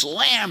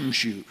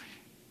slams you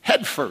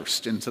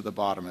headfirst into the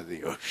bottom of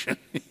the ocean.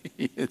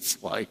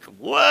 It's like,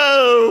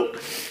 whoa!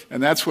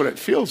 And that's what it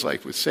feels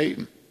like with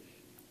Satan.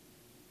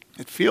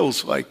 It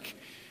feels like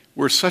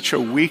we're such a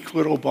weak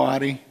little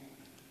body,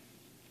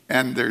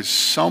 and there's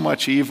so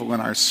much evil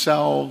in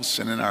ourselves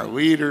and in our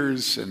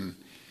leaders. And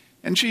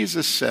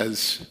Jesus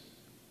says,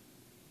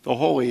 the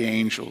holy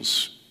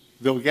angels,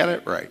 they'll get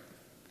it right.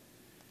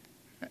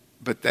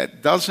 But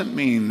that doesn't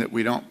mean that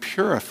we don't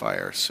purify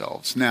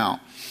ourselves.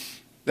 Now,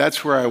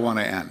 that's where I want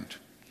to end.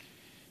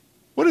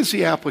 What is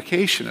the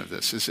application of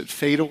this? Is it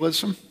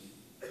fatalism?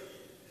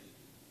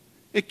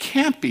 It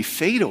can't be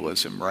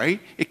fatalism, right?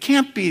 It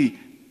can't be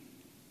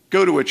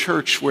go to a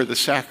church where the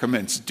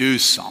sacraments do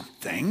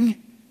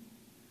something.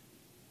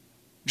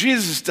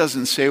 Jesus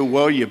doesn't say,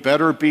 well, you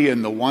better be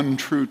in the one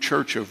true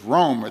church of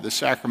Rome or the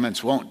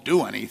sacraments won't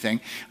do anything.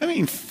 I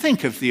mean,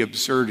 think of the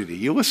absurdity.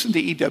 You listen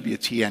to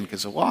EWTN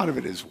because a lot of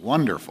it is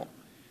wonderful.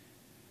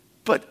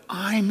 But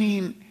I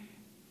mean,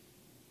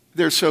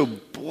 they're so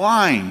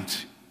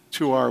blind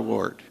to our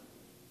Lord.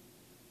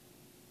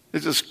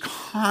 They're just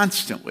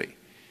constantly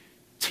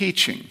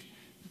teaching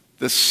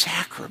the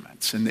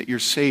sacraments and that you're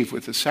saved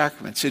with the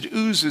sacraments. It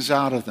oozes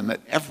out of them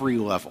at every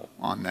level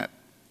on that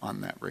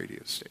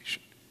radio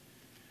station.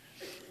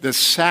 The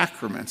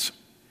sacraments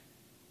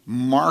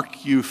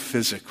mark you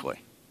physically.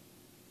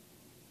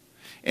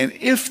 And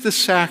if the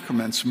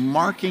sacraments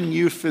marking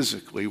you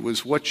physically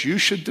was what you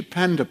should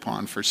depend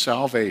upon for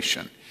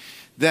salvation,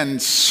 then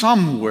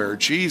somewhere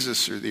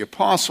Jesus or the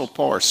Apostle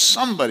Paul or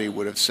somebody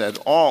would have said,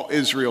 all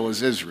Israel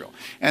is Israel.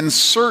 And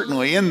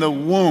certainly in the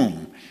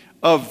womb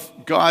of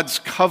God's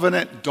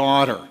covenant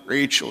daughter,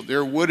 Rachel,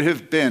 there would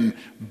have been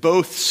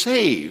both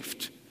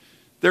saved.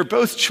 They're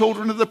both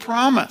children of the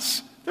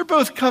promise. They're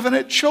both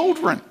covenant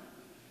children.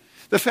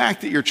 The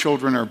fact that your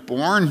children are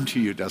born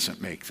to you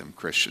doesn't make them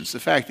Christians. The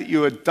fact that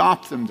you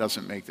adopt them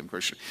doesn't make them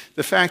Christians.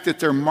 The fact that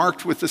they're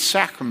marked with the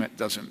sacrament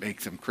doesn't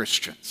make them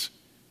Christians.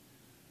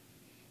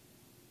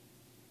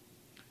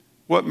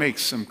 What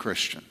makes them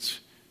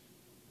Christians?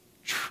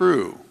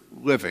 True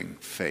living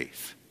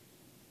faith.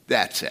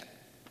 That's it.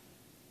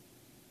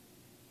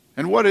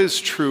 And what is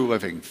true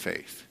living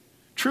faith?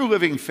 True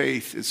living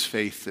faith is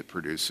faith that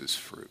produces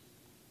fruit.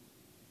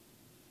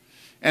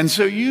 And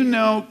so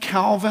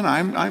Calvin,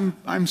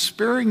 I'm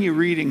sparing you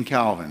reading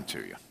Calvin to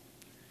you.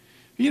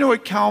 You know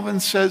what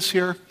Calvin says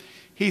here?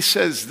 He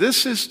says,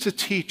 this is to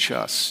teach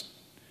us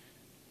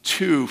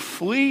to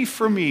flee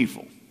from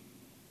evil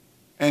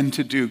and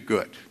to do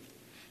good.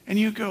 And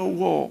you go,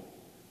 well,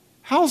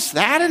 How's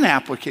that an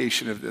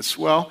application of this?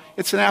 Well,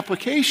 it's an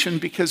application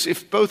because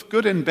if both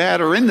good and bad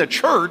are in the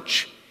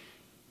church,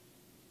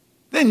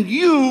 then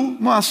you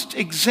must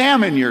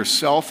examine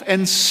yourself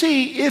and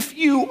see if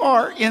you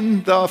are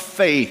in the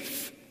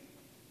faith.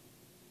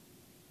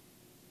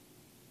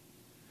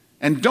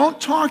 And don't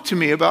talk to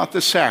me about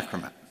the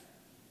sacrament.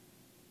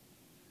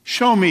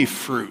 Show me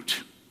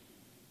fruit.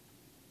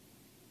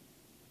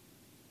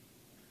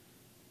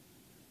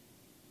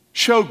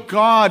 Show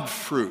God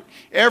fruit.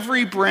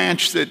 Every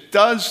branch that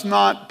does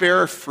not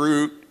bear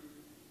fruit,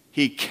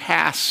 he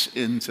casts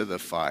into the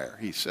fire,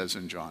 he says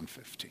in John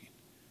 15.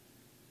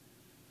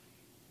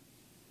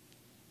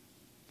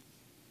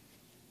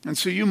 And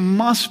so you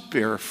must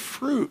bear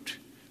fruit,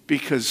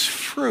 because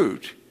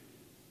fruit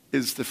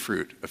is the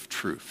fruit of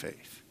true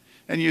faith.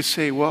 And you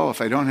say, well, if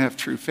I don't have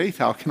true faith,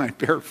 how can I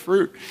bear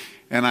fruit?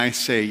 And I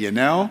say,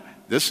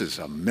 this is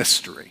a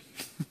mystery.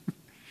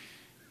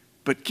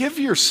 But give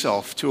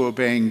yourself to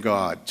obeying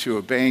God, to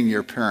obeying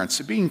your parents,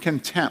 to being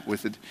content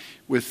with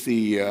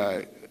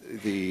the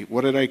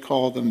what did I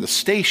call them? The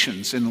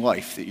stations in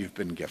life that you've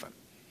been given.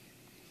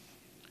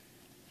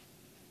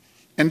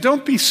 And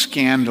don't be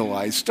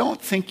scandalized.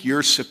 Don't think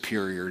you're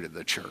superior to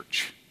the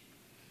church,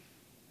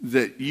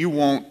 that you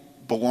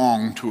won't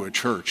belong to a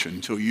church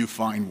until you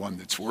find one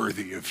that's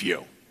worthy of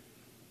you.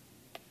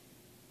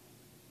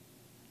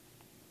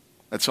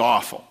 That's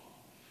awful.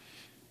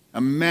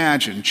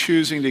 Imagine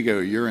choosing to go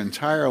your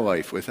entire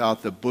life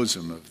without the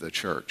bosom of the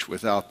church,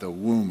 without the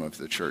womb of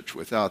the church,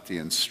 without the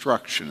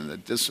instruction and the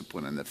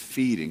discipline and the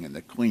feeding and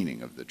the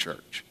cleaning of the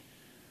church.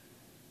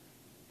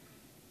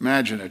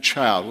 Imagine a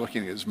child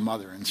looking at his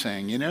mother and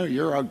saying,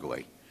 you're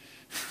ugly.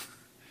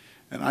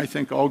 And I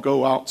think I'll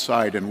go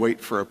outside and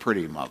wait for a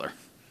pretty mother.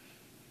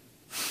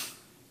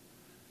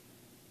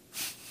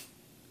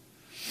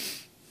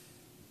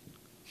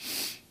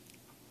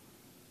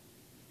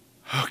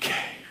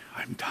 Okay,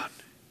 I'm done.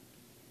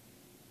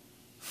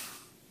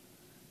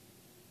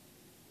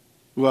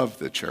 Love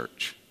the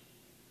church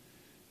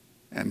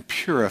and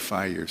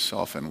purify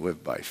yourself and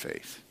live by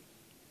faith.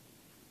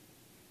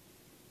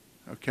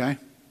 Okay?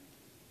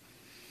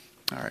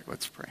 All right,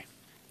 let's pray.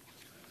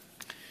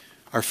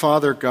 Our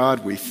Father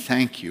God, we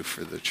thank you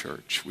for the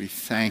church. We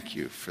thank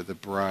you for the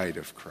bride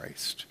of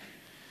Christ.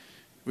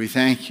 We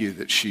thank you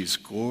that she's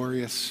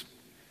glorious,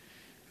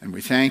 and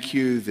we thank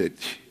you that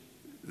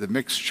the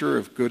mixture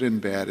of good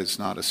and bad has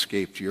not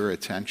escaped your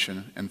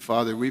attention. And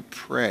Father, we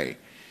pray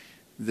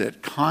that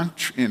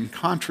in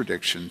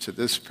contradiction to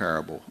this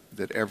parable,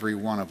 that every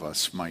one of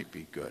us might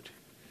be good.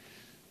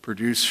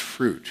 Produce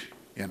fruit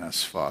in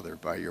us, Father,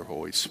 by your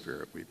Holy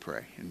Spirit, we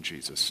pray. In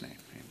Jesus' name,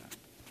 amen.